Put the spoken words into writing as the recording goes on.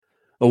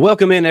Well,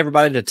 welcome in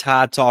everybody to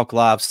Tide Talk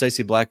Live.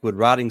 Stacey Blackwood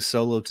riding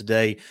solo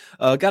today.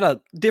 Got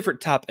a different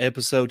type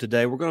episode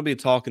today. We're going to be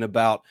talking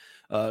about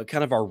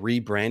kind of our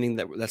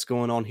rebranding that's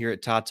going on here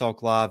at Tide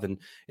Talk Live and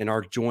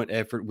our joint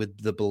effort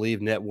with the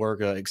Believe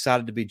Network.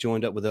 Excited to be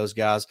joined up with those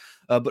guys,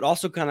 but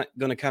also going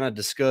to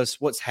discuss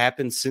what's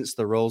happened since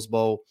the Rose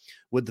Bowl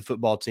with the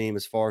football team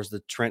as far as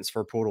the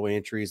transfer portal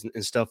entries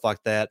and stuff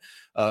like that.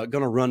 Going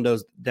to run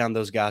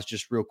those guys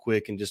just real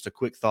quick and just a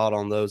quick thought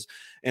on those.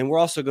 And we're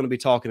also going to be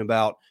talking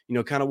about,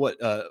 kind of what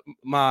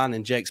mine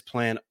and Jake's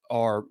plans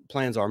are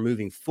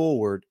moving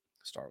forward.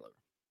 Start over.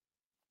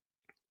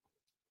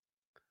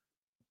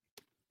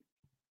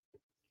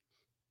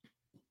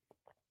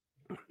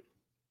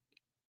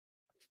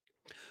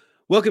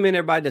 Welcome in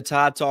everybody to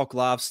Tide Talk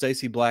Live.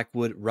 Stacey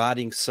Blackwood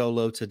riding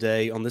solo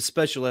today on this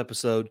special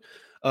episode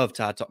of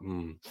Tide Talk.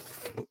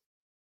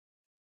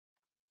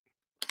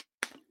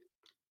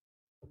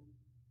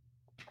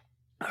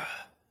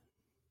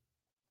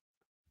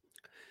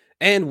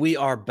 And we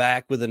are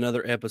back with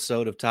another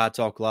episode of Tide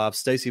Talk Live.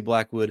 Stacey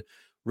Blackwood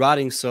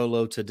riding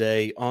solo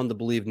today on the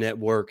Believe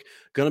Network.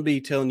 Going to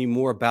be telling you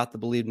more about the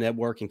Believe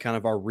Network and kind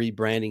of our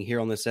rebranding here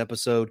on this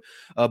episode,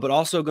 but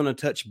also going to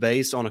touch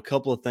base on a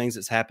couple of things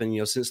that's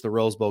happened, since the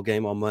Rose Bowl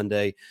game on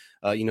Monday.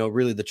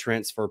 Really the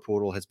transfer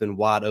portal has been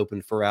wide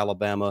open for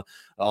Alabama.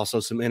 Also,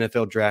 some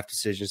NFL draft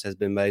decisions has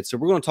been made. So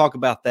we're going to talk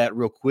about that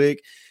real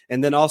quick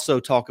and then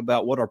also talk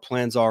about what our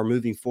plans are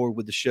moving forward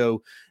with the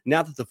show.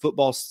 Now that the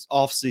football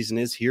offseason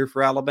is here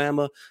for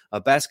Alabama,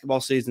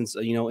 basketball season's,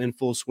 in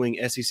full swing.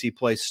 SEC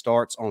play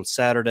starts on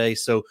Saturday.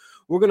 So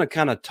we're going to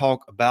kind of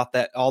talk about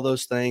that, all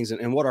those things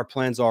and what our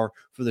plans are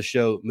for the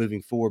show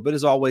moving forward. But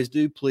as always,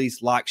 do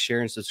please like,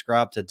 share, and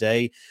subscribe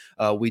today.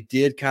 We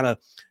did kind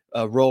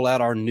of roll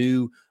out our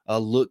new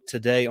look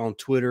today on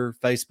Twitter,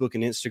 Facebook,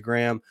 and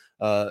Instagram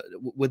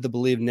with the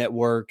Believe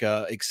Network.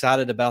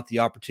 Excited about the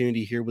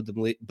opportunity here with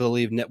the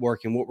Believe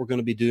Network and what we're going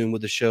to be doing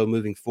with the show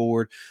moving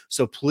forward.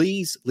 So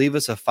please leave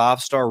us a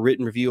 5-star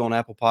written review on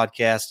Apple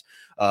Podcasts.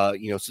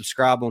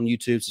 Subscribe on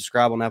YouTube,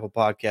 subscribe on Apple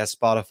Podcasts,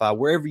 Spotify,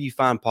 wherever you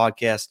find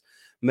podcasts.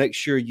 Make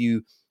sure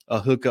you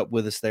hook up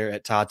with us there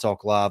at Tide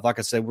Talk Live. Like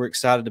I said, we're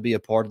excited to be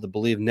a part of the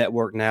Believe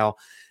Network now.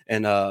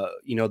 And,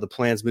 the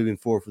plans moving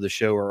forward for the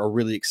show are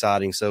really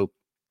exciting. So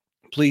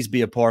please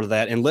be a part of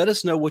that and let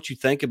us know what you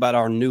think about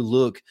our new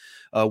look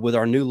with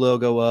our new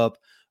logo up.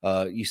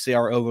 You see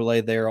our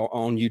overlay there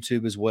on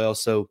YouTube as well.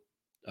 So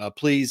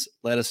please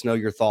let us know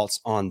your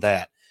thoughts on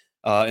that.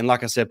 And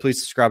like I said, please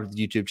subscribe to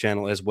the YouTube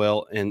channel as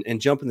well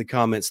and jump in the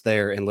comments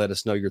there and let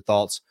us know your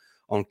thoughts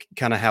on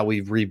kind of how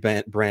we've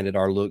rebranded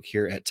our look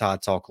here at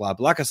Tide Talk Live.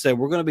 But like I said,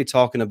 we're going to be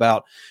talking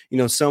about,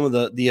 some of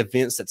the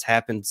events that's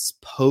happened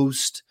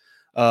post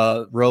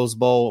Rose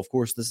Bowl. Of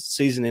course, the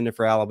season ended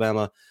for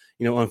Alabama,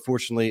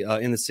 unfortunately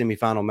in the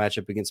semifinal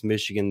matchup against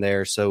Michigan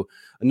there. So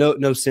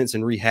no sense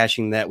in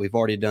rehashing that. We've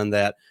already done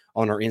that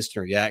on our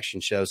instant reaction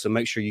show. So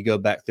make sure you go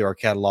back through our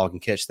catalog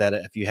and catch that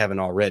if you haven't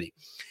already.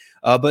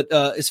 But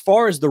as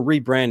far as the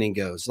rebranding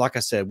goes, like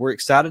I said, we're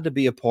excited to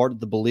be a part of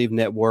the Believe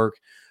Network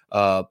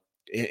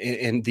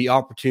and the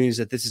opportunities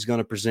that this is going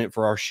to present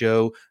for our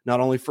show, not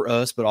only for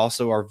us, but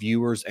also our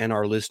viewers and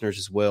our listeners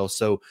as well.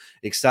 So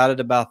excited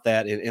about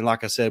that. And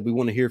like I said, we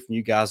want to hear from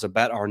you guys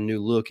about our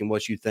new look and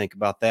what you think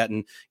about that.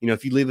 And,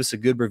 if you leave us a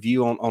good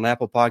review on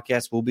Apple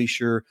Podcasts, we'll be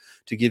sure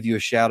to give you a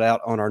shout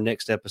out on our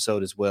next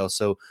episode as well.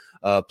 So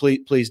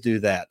please do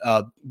that.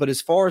 But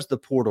as far as the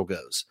portal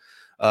goes,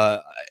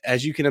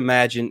 as you can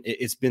imagine,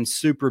 it's been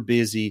super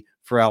busy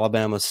for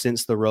Alabama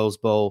since the Rose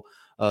Bowl.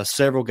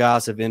 Several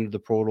guys have entered the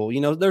portal.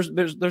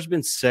 There's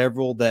been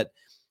several that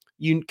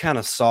you kind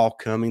of saw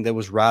coming that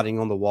was writing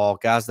on the wall,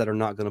 guys that are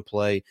not going to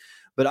play.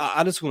 But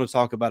I just want to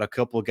talk about a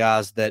couple of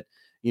guys that,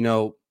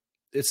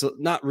 it's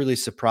not really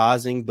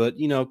surprising, but,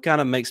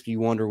 kind of makes me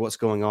wonder what's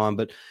going on.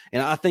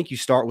 And I think you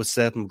start with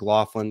Seth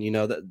McLaughlin,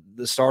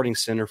 the starting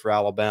center for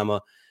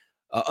Alabama.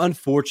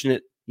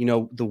 Unfortunate,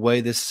 the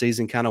way this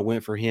season kind of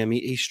went for him.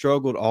 He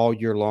struggled all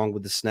year long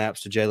with the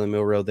snaps to Jalen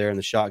Milroe there in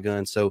the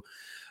shotgun. So,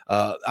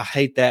 I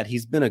hate that.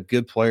 He's been a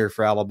good player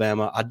for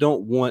Alabama. I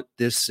don't want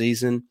this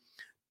season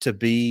to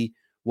be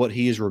what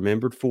he is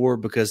remembered for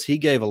because he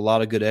gave a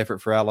lot of good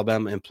effort for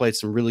Alabama and played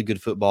some really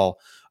good football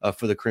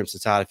for the Crimson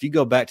Tide. If you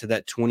go back to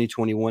that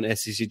 2021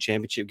 SEC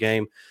championship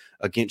game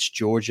against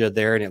Georgia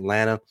there in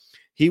Atlanta,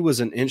 he was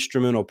an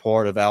instrumental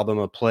part of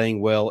Alabama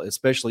playing well,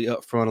 especially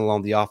up front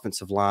along the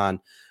offensive line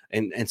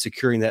and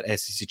securing that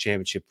SEC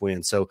championship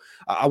win. So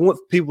I want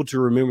people to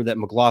remember that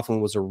McLaughlin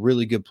was a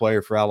really good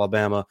player for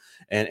Alabama.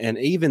 And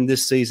even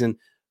this season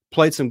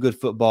played some good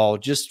football,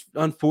 just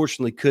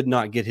unfortunately could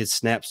not get his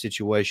snap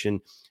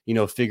situation,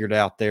 figured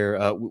out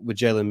there with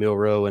Jalen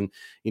Milroe. And,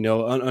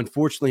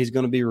 unfortunately he's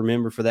going to be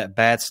remembered for that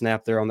bad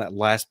snap there on that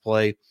last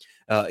play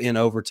in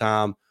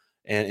overtime.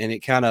 And it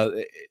kind of,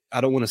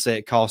 I don't want to say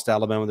it cost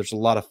Alabama. There's a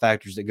lot of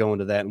factors that go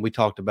into that. And we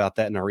talked about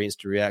that in our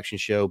instant reaction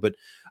show. But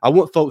I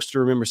want folks to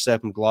remember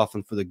Seth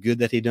McLaughlin for the good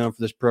that he done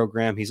for this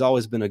program. He's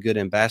always been a good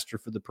ambassador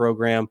for the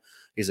program.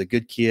 He's a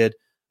good kid,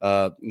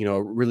 a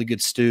really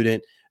good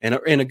student. and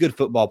a good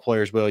football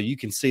player as well. You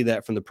can see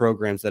that from the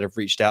programs that have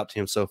reached out to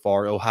him so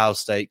far: Ohio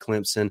State,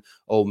 Clemson,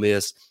 Ole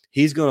Miss.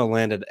 He's going to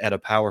land at a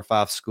Power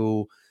 5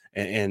 school,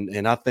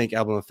 and I think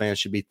Alabama fans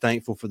should be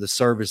thankful for the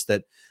service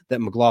that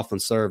McLaughlin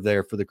served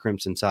there for the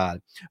Crimson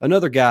Tide.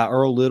 Another guy,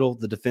 Earl Little,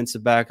 the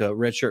defensive back, a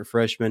redshirt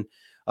freshman.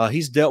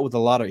 He's dealt with a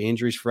lot of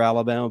injuries for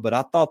Alabama, but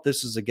I thought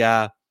this was a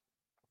guy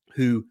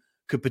who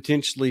could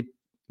potentially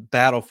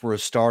battle for a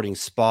starting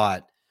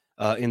spot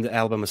in the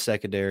Alabama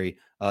secondary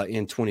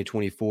in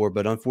 2024.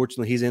 But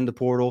unfortunately, he's in the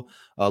portal.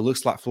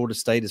 Looks like Florida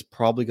State is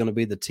probably going to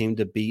be the team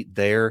to beat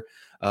there.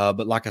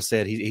 But like I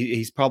said,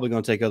 he's probably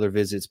going to take other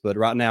visits. But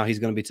right now, he's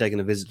going to be taking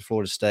a visit to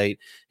Florida State.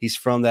 He's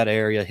from that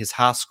area. His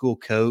high school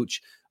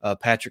coach,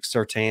 Patrick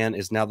Surtain,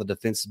 is now the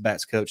defensive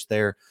backs coach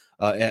there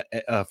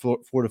for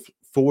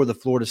the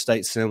Florida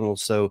State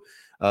Seminoles. So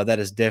that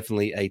is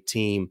definitely a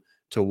team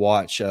to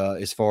watch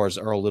as far as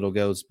Earl Little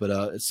goes.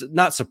 But it's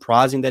not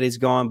surprising that he's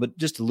gone, but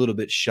just a little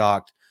bit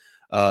shocked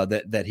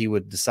that he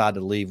would decide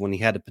to leave when he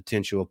had the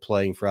potential of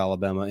playing for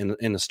Alabama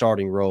in a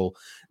starting role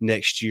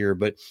next year.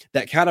 But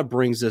that kind of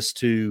brings us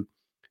to,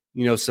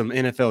 some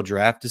NFL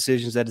draft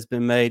decisions that has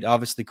been made.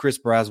 Obviously, Chris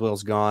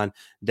Braswell's gone.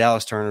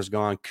 Dallas Turner's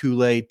gone.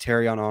 Kool-Aid,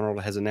 Terrion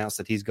Arnold has announced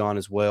that he's gone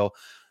as well.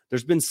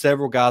 There's been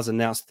several guys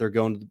announced that they're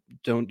going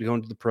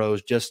to the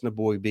pros, Justin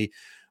Eboigbe.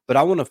 But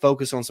I want to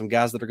focus on some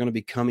guys that are going to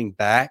be coming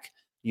back.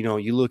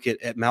 You look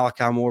at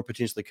Malachi Moore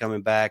potentially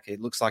coming back.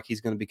 It looks like he's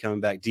going to be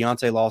coming back.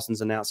 Deontay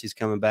Lawson's announced he's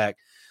coming back.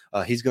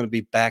 He's going to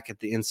be back at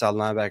the inside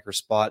linebacker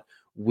spot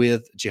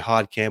with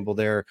Jihad Campbell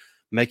there,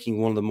 making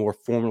one of the more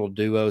formidable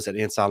duos at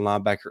inside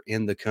linebacker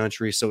in the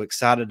country. So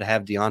excited to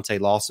have Deontay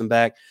Lawson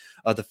back.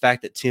 The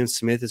fact that Tim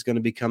Smith is going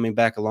to be coming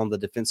back along the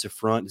defensive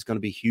front is going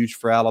to be huge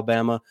for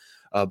Alabama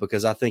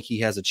because I think he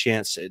has a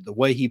chance. The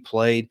way he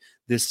played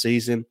this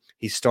season,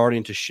 he's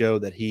starting to show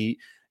that he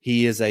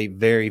is a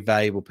very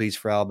valuable piece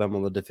for Alabama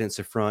on the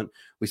defensive front.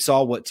 We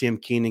saw what Tim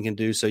Keenan can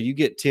do. So you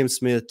get Tim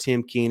Smith,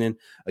 Tim Keenan,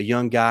 a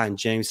young guy, and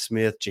James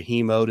Smith,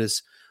 Jaheim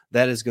Otis.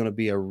 That is going to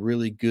be a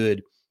really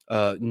good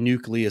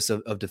nucleus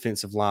of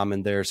defensive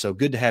linemen there. So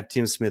good to have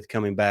Tim Smith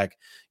coming back,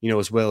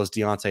 as well as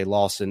Deontay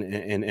Lawson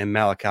and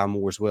Malachi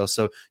Moore as well.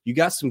 So you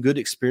got some good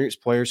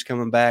experienced players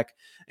coming back,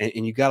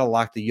 and you got to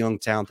like the young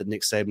talent that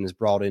Nick Saban has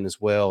brought in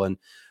as well. And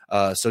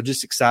so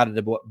just excited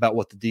about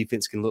what the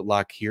defense can look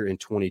like here in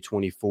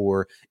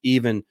 2024,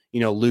 even,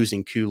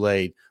 losing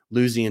Kool-Aid,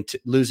 losing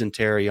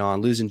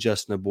Terrion, losing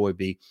Justin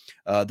Eboigbe.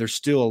 There's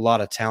still a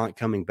lot of talent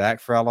coming back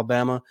for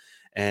Alabama.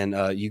 And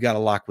you got to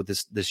like what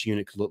this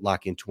unit could look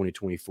like in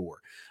 2024.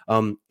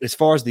 As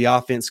far as the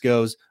offense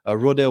goes,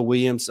 Rodell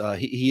Williams,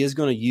 he is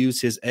going to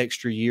use his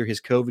extra year,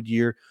 his COVID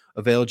year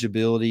of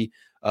eligibility,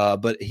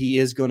 but he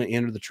is going to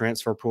enter the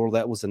transfer portal.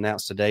 That was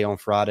announced today on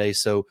Friday.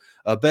 So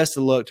best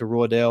of luck to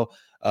Rodell.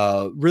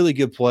 Really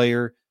good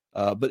player,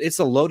 but it's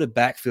a loaded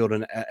backfield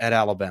at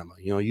Alabama.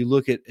 You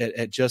look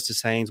at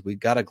Justice Haynes. We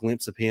got a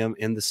glimpse of him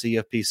in the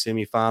CFP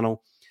semifinal.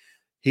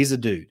 He's a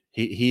dude.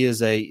 He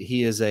is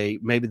a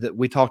maybe that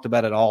we talked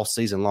about it all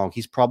season long.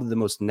 He's probably the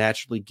most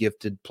naturally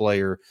gifted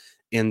player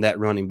in that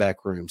running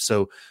back room.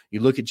 So you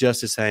look at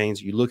Justice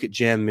Haynes, you look at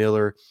Jam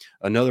Miller,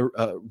 another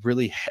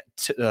really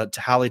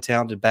highly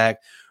talented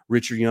back,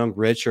 Richard Young,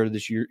 redshirted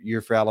this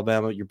year for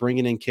Alabama. You're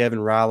bringing in Kevin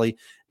Riley.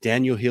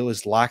 Daniel Hill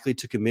is likely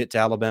to commit to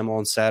Alabama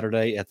on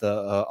Saturday at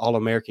the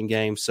All-American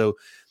game. So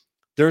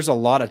there's a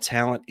lot of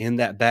talent in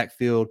that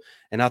backfield,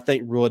 and I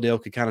think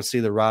Rodell could kind of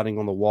see the writing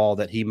on the wall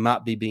that he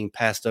might be being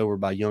passed over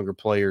by younger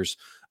players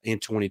in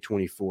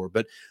 2024.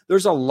 But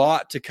there's a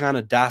lot to kind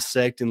of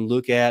dissect and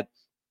look at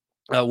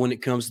when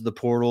it comes to the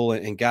portal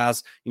and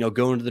guys,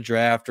 going to the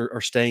draft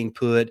or staying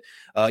put.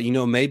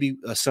 Maybe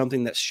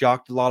something that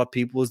shocked a lot of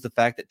people is the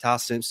fact that Ty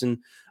Simpson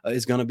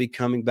is going to be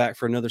coming back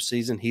for another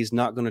season. He's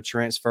not going to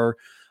transfer.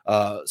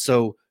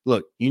 So,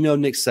 look,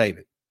 Nick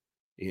Saban.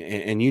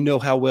 And you know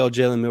how well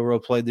Jalen Milroe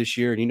played this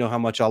year, and you know how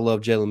much I love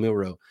Jalen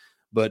Milroe.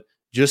 But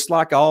just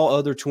like all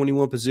other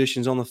 21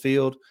 positions on the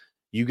field,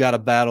 you got to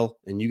battle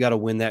and you got to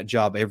win that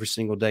job every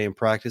single day in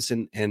practice.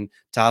 And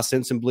Ty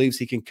Simpson believes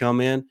he can come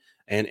in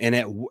and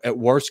at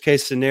worst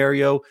case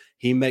scenario,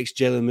 he makes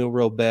Jalen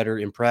Milroe better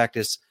in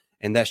practice,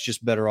 and that's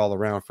just better all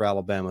around for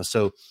Alabama.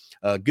 So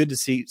good to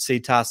see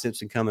Ty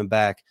Simpson coming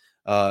back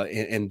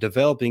and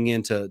developing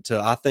into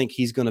I think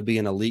he's going to be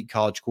an elite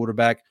college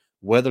quarterback,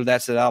 whether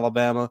that's at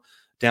Alabama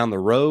down the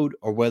road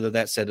or whether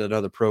that's at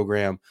another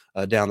program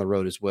down the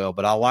road as well.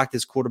 But I like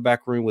this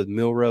quarterback room with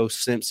Milroe,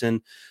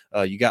 Simpson.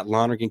 You got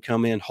Lonergan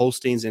come in,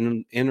 Holstein's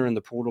entering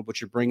the portal, but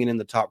you're bringing in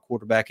the top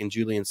quarterback in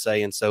Julian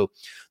Say. And so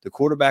the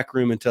quarterback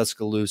room in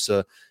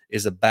Tuscaloosa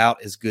is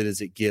about as good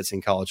as it gets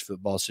in college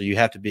football. So you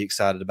have to be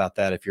excited about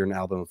that if you're an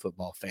Alabama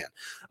football fan.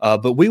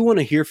 But we want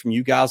to hear from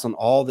you guys on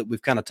all that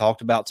we've kind of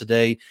talked about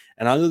today.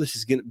 And I know this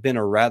has been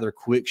a rather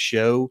quick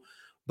show,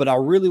 but I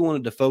really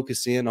wanted to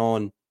focus in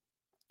on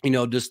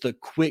just the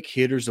quick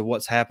hitters of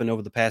what's happened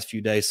over the past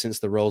few days since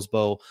the Rose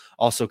Bowl.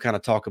 Also kind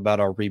of talk about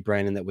our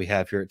rebranding that we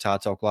have here at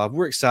Tide Talk Live.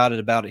 We're excited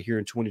about it here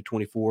in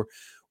 2024.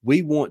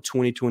 We want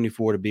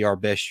 2024 to be our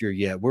best year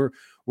yet. We're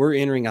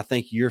entering, I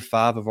think, year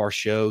 5 of our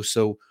show.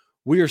 So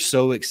we are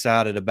so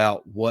excited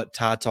about what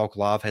Tide Talk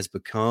Live has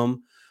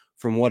become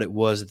from what it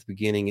was at the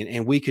beginning.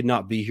 And we could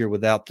not be here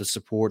without the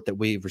support that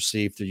we've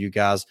received through you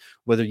guys.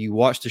 Whether you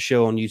watch the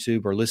show on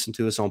YouTube or listen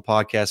to us on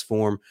podcast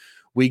form,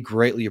 we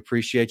greatly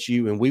appreciate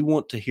you. And we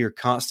want to hear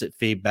constant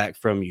feedback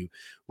from you,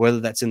 whether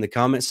that's in the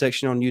comment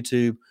section on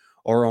YouTube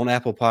or on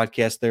Apple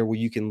Podcasts there, where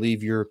you can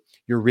leave your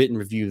written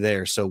review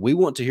there. So we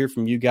want to hear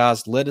from you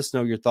guys. Let us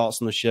know your thoughts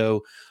on the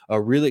show.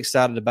 Really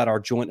excited about our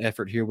joint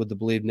effort here with the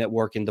Believe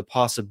Network and the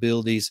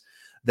possibilities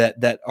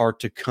that are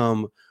to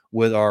come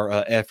with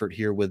our effort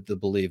here with the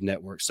Believe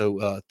Network.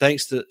 So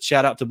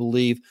shout out to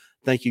Believe.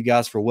 Thank you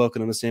guys for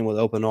welcoming us in with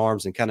open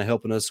arms and kind of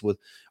helping us with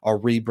our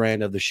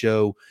rebrand of the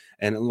show.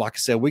 And like I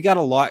said, we got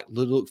a lot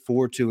to look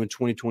forward to in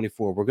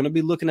 2024. We're going to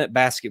be looking at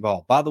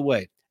basketball. By the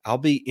way, I'll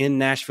be in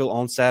Nashville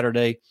on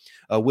Saturday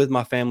with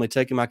my family,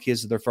 taking my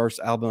kids to their first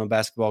Alabama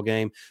basketball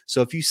game.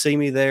 So if you see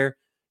me there,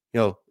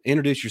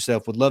 introduce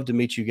yourself. Would love to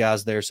meet you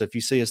guys there. So if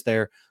you see us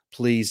there,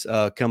 please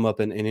come up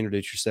and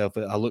introduce yourself.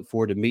 I look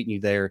forward to meeting you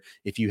there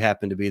if you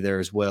happen to be there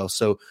as well.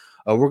 So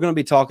we're going to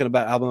be talking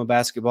about Alabama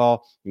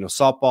basketball.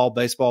 Softball,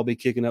 baseball will be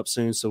kicking up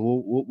soon.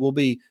 So we'll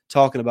be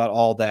talking about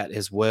all that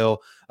as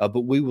well.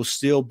 But we will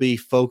still be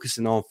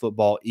focusing on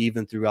football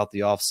even throughout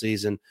the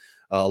offseason.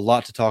 A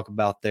lot to talk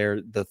about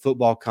there. The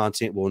football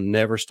content will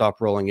never stop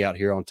rolling out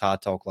here on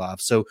Tide Talk Live.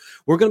 So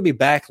we're going to be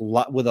back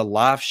with a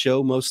live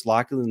show most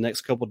likely in the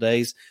next couple of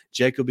days.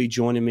 Jake will be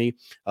joining me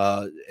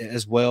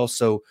as well.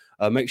 So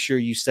make sure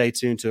you stay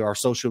tuned to our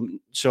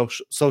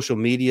social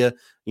media.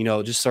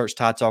 Just search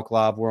Tide Talk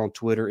Live. We're on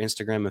Twitter,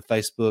 Instagram, and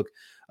Facebook.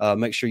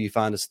 Make sure you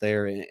find us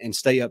there and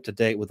stay up to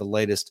date with the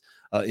latest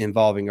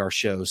involving our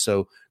show.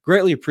 So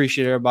greatly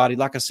appreciate everybody.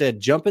 Like I said,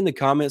 jump in the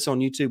comments on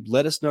YouTube.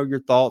 Let us know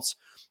your thoughts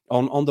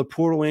on the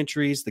portal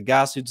entries, the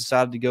guys who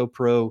decided to go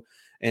pro,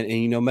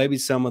 and maybe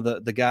some of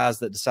the guys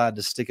that decided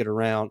to stick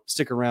around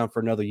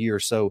for another year or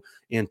so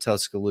in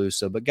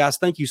Tuscaloosa. But guys,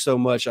 thank you so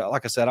much.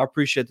 Like I said, I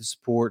appreciate the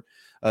support.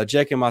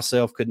 Jake and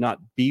myself could not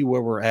be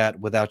where we're at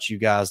without you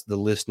guys, the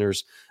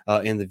listeners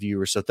and the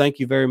viewers. So thank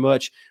you very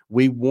much.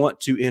 We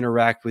want to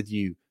interact with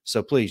you.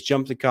 So please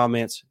jump in the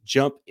comments,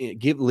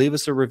 leave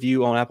us a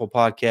review on Apple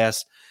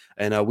Podcasts.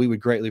 And we would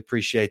greatly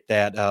appreciate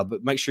that.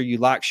 But make sure you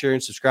like, share,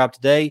 and subscribe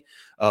today.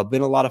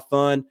 Been a lot of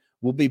fun.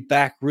 We'll be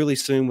back really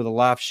soon with a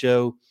live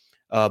show.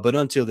 But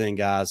until then,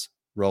 guys,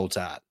 roll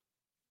Tide.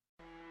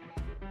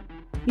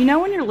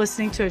 When you're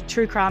listening to a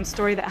true crime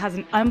story that has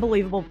an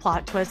unbelievable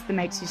plot twist that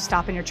makes you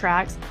stop in your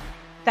tracks?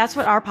 That's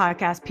what our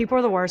podcast, People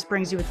Are the Worst,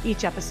 brings you with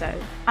each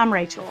episode. I'm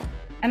Rachel.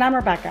 And I'm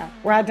Rebecca.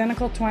 We're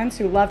identical twins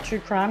who love true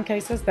crime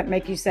cases that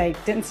make you say,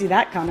 didn't see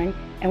that coming,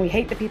 and we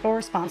hate the people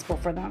responsible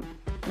for them.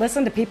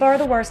 Listen to People Are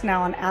the Worst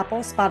now on Apple,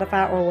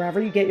 Spotify, or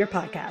wherever you get your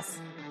podcasts.